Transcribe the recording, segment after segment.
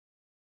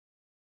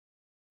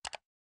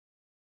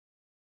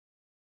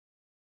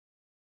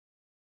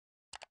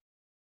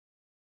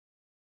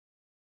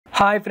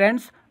Hi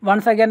friends,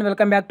 once again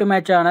welcome back to my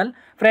channel.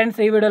 Friends,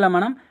 ఈ వీడియోలో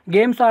మనం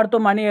games ఆడుతూ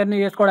మనీ ఎర్న్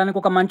చేసుకోవడానికి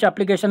ఒక మంచి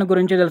అప్లికేషన్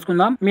గురించి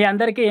తెలుసుకుందాం. మీ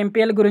అందరికీ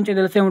MPL గురించి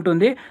తెలిసే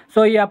ఉంటుంది.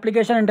 సో ఈ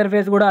అప్లికేషన్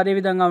ఇంటర్ఫేస్ కూడా అదే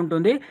విధంగా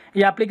ఉంటుంది.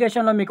 ఈ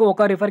అప్లికేషన్లో మీకు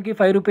ఒక రిఫర్కి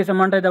 5 రూపీస్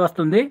అమౌంట్ అయితే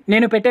వస్తుంది.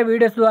 నేను పెట్టే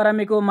వీడియోస్ ద్వారా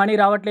మీకు మనీ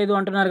రావట్లేదు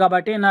అంటున్నారు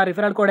కాబట్టి నా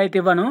రిఫరల్ కోడ్ అయితే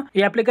ఇవ్వను.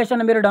 ఈ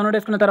అప్లికేషన్ మీరు డౌన్లోడ్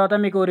చేసుకున్న తర్వాత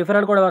మీకు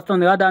రిఫరల్ కోడ్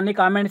వస్తుంది, దాన్ని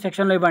కామెంట్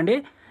సెక్షన్లో ఇవ్వండి.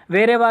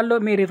 వేరే వాళ్ళు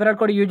మీ రిఫరల్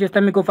కోడ్ యూజ్ చేస్తే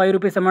మీకు 5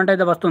 రూపీస్ అమౌంట్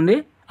అయితే వస్తుంది.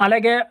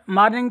 అలాగే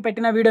మార్నింగ్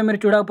పెట్టిన వీడియో మీరు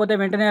చూడకపోతే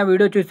వెంటనే ఆ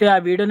వీడియో చూసి ఆ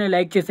వీడియోని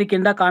లైక్ చేసి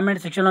కింద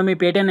కామెంట్ సెక్షన్లో మీ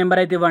Paytm నెంబర్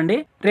అయితే ఇవ్వండి.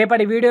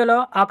 రేపటి వీడియోలో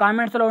ఆ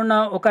కామెంట్స్లో ఉన్న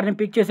ఒకరిని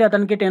పిక్ చేసి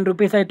అతనికి 10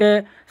 రూపీస్ అయితే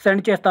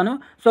సెండ్ చేస్తాను.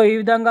 సో ఈ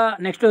విధంగా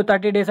నెక్స్ట్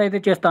 30 డేస్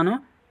అయితే చేస్తాను.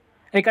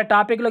 ఇక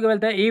టాపిక్లోకి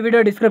వెళ్తే ఈ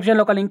వీడియో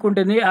డిస్క్రిప్షన్లో ఒక లింక్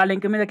ఉంటుంది. ఆ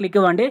లింక్ మీద క్లిక్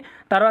ఇవ్వండి.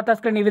 తర్వాత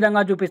స్క్రీన్ ఈ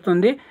విధంగా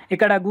చూపిస్తుంది.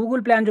 ఇక్కడ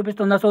గూగుల్ ప్లాన్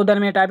చూపిస్తుందా, సో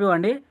దాని మీద ట్యాప్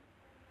ఇవ్వండి.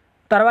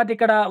 తర్వాత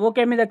ఇక్కడ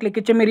ఓకే మీద క్లిక్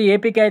ఇచ్చి మీరు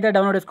ఏపీకే అయితే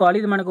డౌన్లోడ్ చేసుకోవాలి.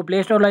 ఇది మనకు ప్లే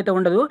స్టోర్లో అయితే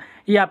ఉండదు.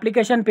 ఈ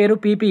అప్లికేషన్ పేరు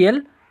PPL.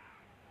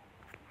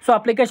 సో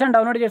అప్లికేషన్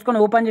డౌన్లోడ్ చేసుకొని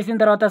ఓపెన్ చేసిన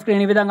తర్వాత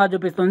స్క్రీన్ ఈ విధంగా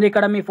చూపిస్తుంది.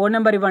 ఇక్కడ మీ ఫోన్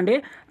నెంబర్ ఇవ్వండి.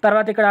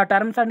 తర్వాత ఇక్కడ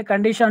టర్మ్స్ అండ్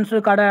కండిషన్స్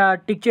ఇక్కడ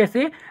టిక్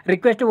చేసి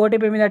రిక్వెస్ట్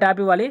OTP మీద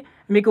ట్యాప్ ఇవ్వాలి.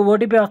 మీకు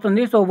OTP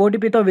వస్తుంది. సో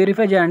OTPతో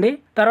వెరిఫై చేయండి.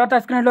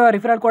 తర్వాత స్క్రీన్లో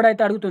రిఫరల్ కోడ్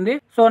అయితే అడుగుతుంది.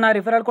 సో నా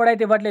రిఫరల్ కోడ్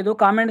అయితే ఇవ్వట్లేదు.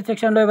 కామెంట్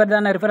సెక్షన్లో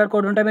ఎవరిదైనా రిఫరల్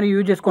కోడ్ ఉంటే మీరు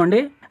యూజ్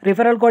చేసుకోండి.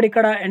 రిఫరల్ కోడ్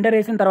ఇక్కడ ఎంటర్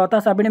చేసిన తర్వాత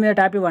సబ్మిట్ మీద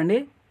ట్యాప్ ఇవ్వండి.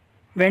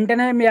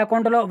 వెంటనే మీ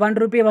అకౌంట్లో 1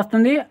 రూపీ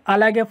వస్తుంది.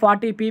 అలాగే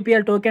 40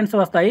 PPL టోకెన్స్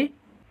వస్తాయి.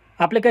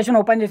 అప్లికేషన్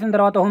ఓపెన్ చేసిన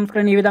తర్వాత హోమ్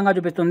స్క్రీన్ ఈ విధంగా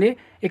చూపిస్తుంది.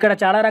 ఇక్కడ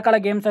చాలా రకాల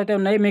గేమ్స్ అయితే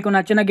ఉన్నాయి. మీకు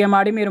నచ్చిన గేమ్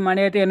ఆడి మీరు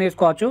మనీ అయితే ఎర్న్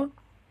చేసుకోవచ్చు.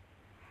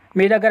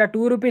 మీ దగ్గర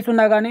 2 రూపీస్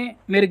ఉన్నా కానీ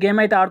మీరు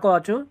గేమ్ అయితే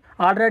ఆడుకోవచ్చు.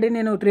 ఆల్రెడీ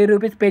నేను 3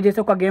 రూపీస్ పే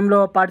చేసి ఒక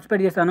గేమ్లో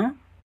పార్టిసిపేట్ చేశాను.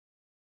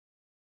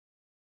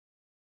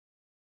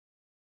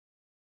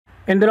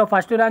 ఇందులో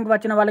ఫస్ట్ ర్యాంక్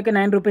వచ్చిన వాళ్ళకి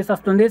 9 రూపీస్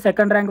వస్తుంది.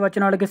 సెకండ్ ర్యాంక్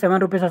వచ్చిన వాళ్ళకి 7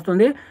 రూపీస్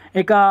వస్తుంది.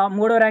 ఇక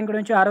 3వ ర్యాంక్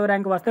నుంచి 6వ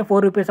ర్యాంక్ వస్తే 4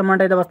 రూపీస్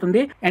అమౌంట్ అయితే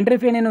వస్తుంది. ఎంట్రీ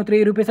ఫీ నేను 3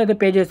 రూపీస్ అయితే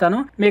పే చేశాను.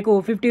 మీకు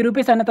 50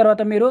 రూపీస్ అయిన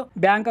తర్వాత మీరు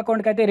బ్యాంక్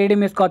అకౌంట్కి అయితే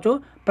రెడీమ్ చేసుకోవచ్చు.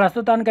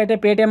 ప్రస్తుతానికైతే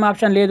Paytm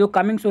ఆప్షన్ లేదు,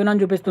 కమింగ్ సూన్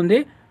అని చూపిస్తుంది.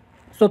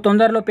 సో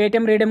తొందరలో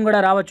Paytm రెడీమ్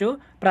కూడా రావచ్చు.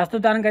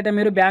 ప్రస్తుతానికైతే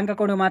మీరు బ్యాంక్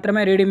అకౌంట్కి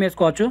మాత్రమే రెడీమ్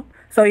చేసుకోవచ్చు.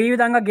 సో ఈ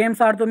విధంగా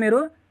గేమ్స్ ఆడుతూ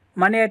మీరు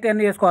మనీ అయితే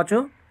ఎర్న్ చేసుకోవచ్చు.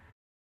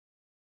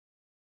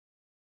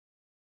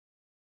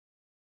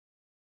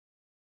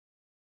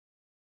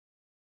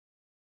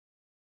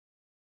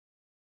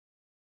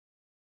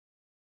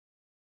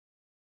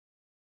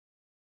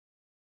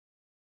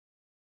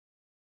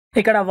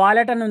 ఇక్కడ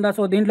వాలెట్ అని ఉందా,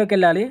 సో దీంట్లోకి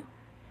వెళ్ళాలి.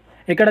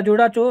 ఇక్కడ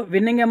చూడొచ్చు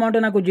విన్నింగ్ అమౌంట్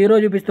నాకు 0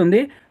 చూపిస్తుంది.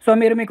 సో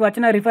మీకు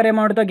వచ్చిన రిఫర్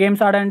అమౌంట్తో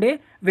గేమ్స్ ఆడండి.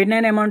 విన్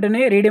అయిన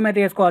అమౌంట్ని రీడీమ్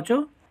అయితే చేసుకోవచ్చు.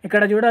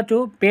 ఇక్కడ చూడొచ్చు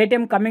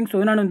Paytm కమింగ్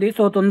సూన్ అని ఉంది.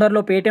 సో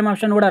తొందరలో Paytm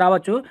ఆప్షన్ కూడా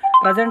రావచ్చు.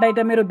 ప్రజెంట్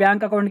అయితే మీరు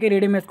బ్యాంక్ అకౌంట్కి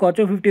రీడీమ్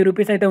చేసుకోవచ్చు. 50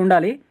 రూపీస్ అయితే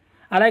ఉండాలి.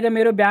 అలాగే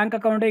మీరు బ్యాంక్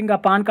అకౌంట్ ఇంకా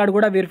పాన్ కార్డ్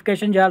కూడా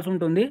వెరిఫికేషన్ చేయాల్సి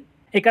ఉంటుంది.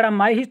 ఇక్కడ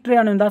మై హిస్టరీ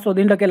అని ఉందా, సో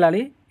దీంట్లోకి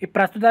వెళ్ళాలి.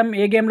 ప్రస్తుతం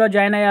ఏ గేమ్లో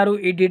జాయిన్ అయ్యారు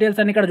ఈ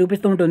డీటెయిల్స్ అన్ని ఇక్కడ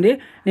చూపిస్తూ ఉంటుంది.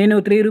 నేను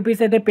 3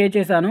 రూపీస్ అయితే పే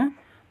చేశాను.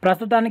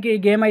 ప్రస్తుతానికి ఈ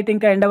గేమ్ అయితే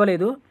ఇంకా ఎండ్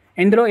అవ్వలేదు.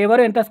 ఇందులో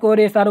ఎవరు ఎంత స్కోర్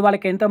చేస్తారు,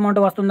 వాళ్ళకి ఎంత అమౌంట్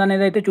వస్తుంది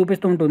అనేది అయితే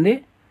చూపిస్తూ ఉంటుంది.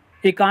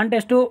 ఈ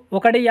కాంటెస్ట్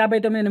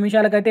 1:59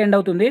 నిమిషాలకైతే ఎండ్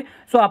అవుతుంది.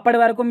 సో అప్పటి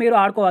వరకు మీరు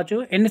ఆడుకోవచ్చు.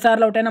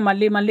 ఎన్నిసార్లు అవుట్ అయినా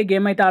మళ్ళీ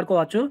గేమ్ అయితే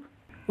ఆడుకోవచ్చు.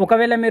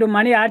 ఒకవేళ మీరు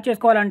మనీ యాడ్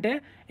చేసుకోవాలంటే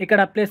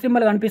ఇక్కడ ప్లస్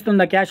సింబల్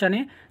కనిపిస్తుందా, క్యాష్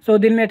అని. సో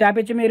దీని మీద ట్యాప్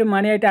ఇచ్చి మీరు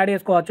మనీ అయితే యాడ్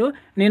చేసుకోవచ్చు.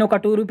 నేను ఒక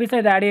 2 రూపీస్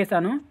అయితే యాడ్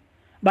చేశాను.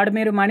 బట్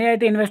మీరు మనీ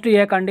అయితే ఇన్వెస్ట్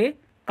చేయకండి.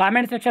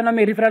 కామెంట్ సెక్షన్లో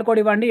మీ రిఫరల్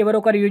కోడ్ ఇవ్వండి. ఎవరో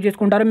ఒకరు యూజ్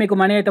చేసుకుంటారు, మీకు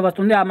మనీ అయితే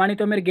వస్తుంది. ఆ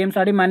మనీతో మీరు గేమ్స్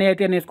ఆడి మనీ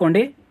అయితే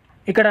నేర్చుకోండి.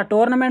 ఇక్కడ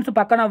టోర్నమెంట్స్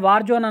పక్కన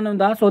వార్ జోన్ అని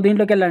ఉందా, సో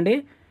దీంట్లోకి వెళ్ళండి.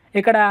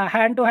 ఇక్కడ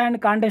హ్యాండ్ టు హ్యాండ్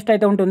కాంటెస్ట్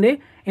అయితే ఉంటుంది.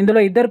 ఇందులో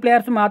 2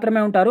 ప్లేయర్స్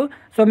మాత్రమే ఉంటారు.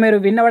 సో మీరు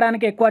విన్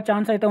అవ్వడానికి ఎక్కువ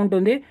ఛాన్స్ అయితే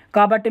ఉంటుంది.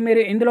 కాబట్టి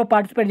మీరు ఇందులో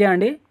పార్టిసిపేట్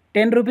చేయండి.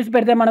 10 రూపీస్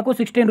పెడితే మనకు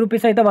 16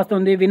 రూపీస్ అయితే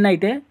వస్తుంది విన్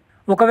అయితే.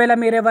 ఒకవేళ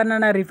మీరు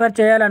ఎవరినైనా రిఫర్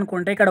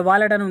చేయాలనుకుంటే ఇక్కడ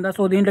వాలెట్ అని ఉందా,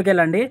 సో దీంట్లోకి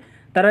వెళ్ళండి.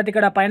 తర్వాత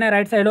ఇక్కడ పైన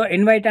రైట్ సైడ్లో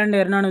ఇన్వైట్ అండ్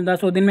ఎర్న్ అని ఉందా,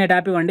 సో దీని మీద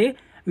ట్యాప్ ఇవ్వండి.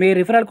 మీ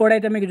రిఫరల్ కోడ్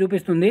అయితే మీకు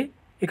చూపిస్తుంది.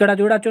 ఇక్కడ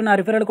చూడొచ్చు నా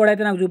రిఫరల్ కోడ్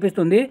అయితే నాకు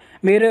చూపిస్తుంది.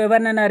 మీరు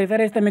ఎవరినైనా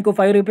రిఫర్ చేస్తే మీకు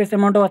 5 రూపీస్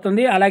అమౌంట్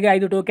వస్తుంది. అలాగే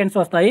 5 టోకెన్స్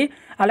వస్తాయి.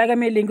 అలాగే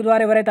మీ లింక్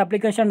ద్వారా ఎవరైతే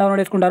అప్లికేషన్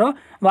డౌన్లోడ్ చేసుకుంటారో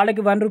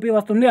వాళ్ళకి 1 రూపీ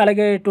వస్తుంది.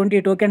 అలాగే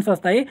 20 టోకెన్స్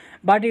వస్తాయి.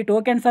 బట్ ఈ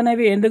టోకెన్స్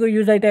అనేవి ఎందుకు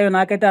యూజ్ అవుతాయో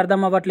నాకైతే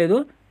అర్థం అవ్వట్లేదు.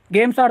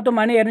 గేమ్స్ ఆడుతూ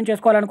మనీ ఎర్న్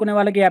చేసుకోవాలనుకునే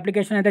వాళ్ళకి ఈ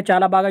అప్లికేషన్ అయితే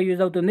చాలా బాగా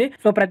యూజ్ అవుతుంది.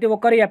 సో ప్రతి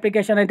ఒక్కరు ఈ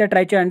అప్లికేషన్ అయితే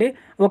ట్రై చేయండి.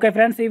 ఓకే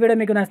ఫ్రెండ్స్, ఈ వీడియో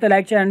మీకు నచ్చితే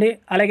లైక్ చేయండి.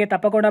 అలాగే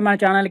తప్పకుండా మన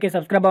ఛానల్కి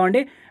సబ్స్క్రైబ్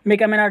అవ్వండి.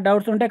 మీకు ఏమైనా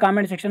డౌట్స్ ఉంటే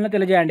కామెంట్ సెక్షన్లో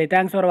తెలియజేయండి.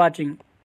 Thanks for watching.